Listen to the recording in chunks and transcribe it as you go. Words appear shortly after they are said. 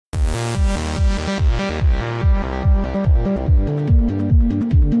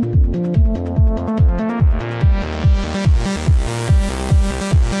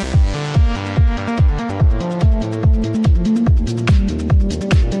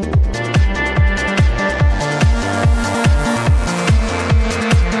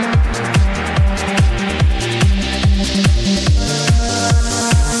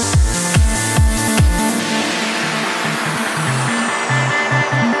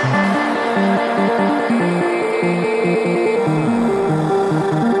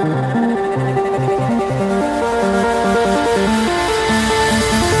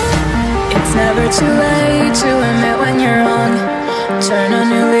too late to admit when you're wrong. Turn a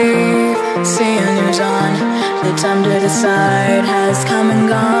new leaf, see a new dawn. The time to decide has come and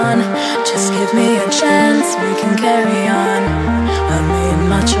gone. Just give me a chance, we can carry on. I've made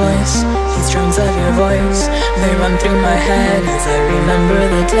my choice, these drums of your voice, they run through my head as I remember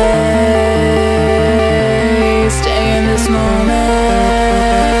the day. Stay in this moment.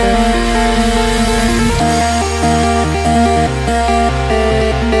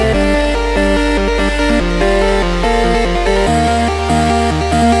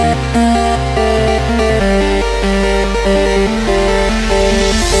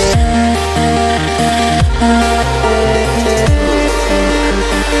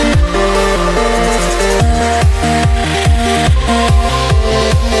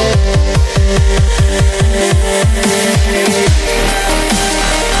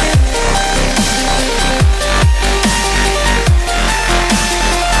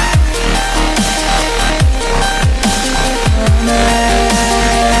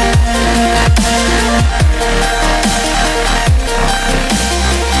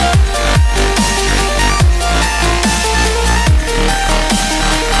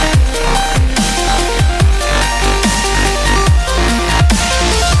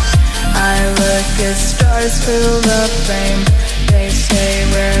 Fill the frame. They say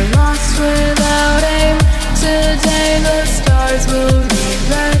we're lost without aim. Today the stars will read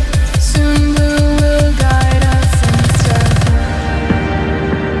red. Soon blue will guide us instead.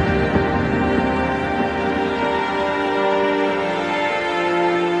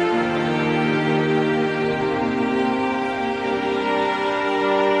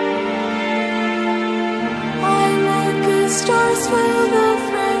 I make the stars fill the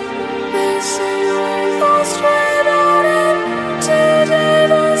frame. They say we're lost without aim. Today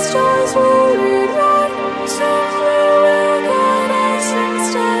the stars will read red. Soon blue will guide us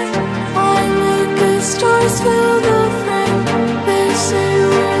instead. I make the stars fill the frame. They say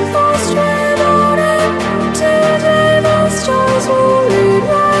we're lost without aim. Today the stars will read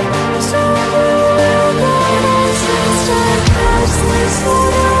red. Soon blue will guide us instead. As we slow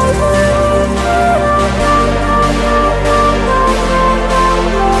down,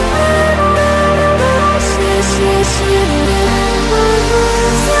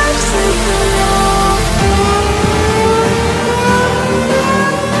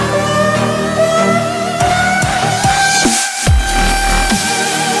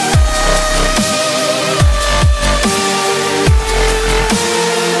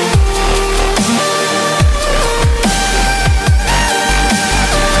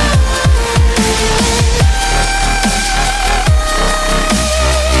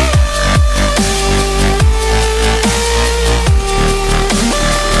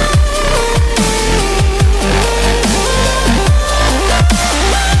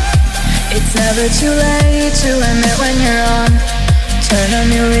 never too late to admit when you're on. Turn a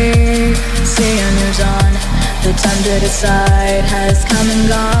new leaf, see a new dawn. The time to decide has come and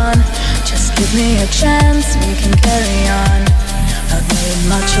gone. Just give me a chance, we can carry on. I've made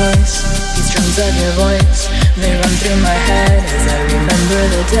my choice, these drums of your voice, they run through my head as I remember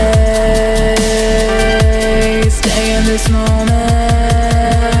the day. Stay in this moment.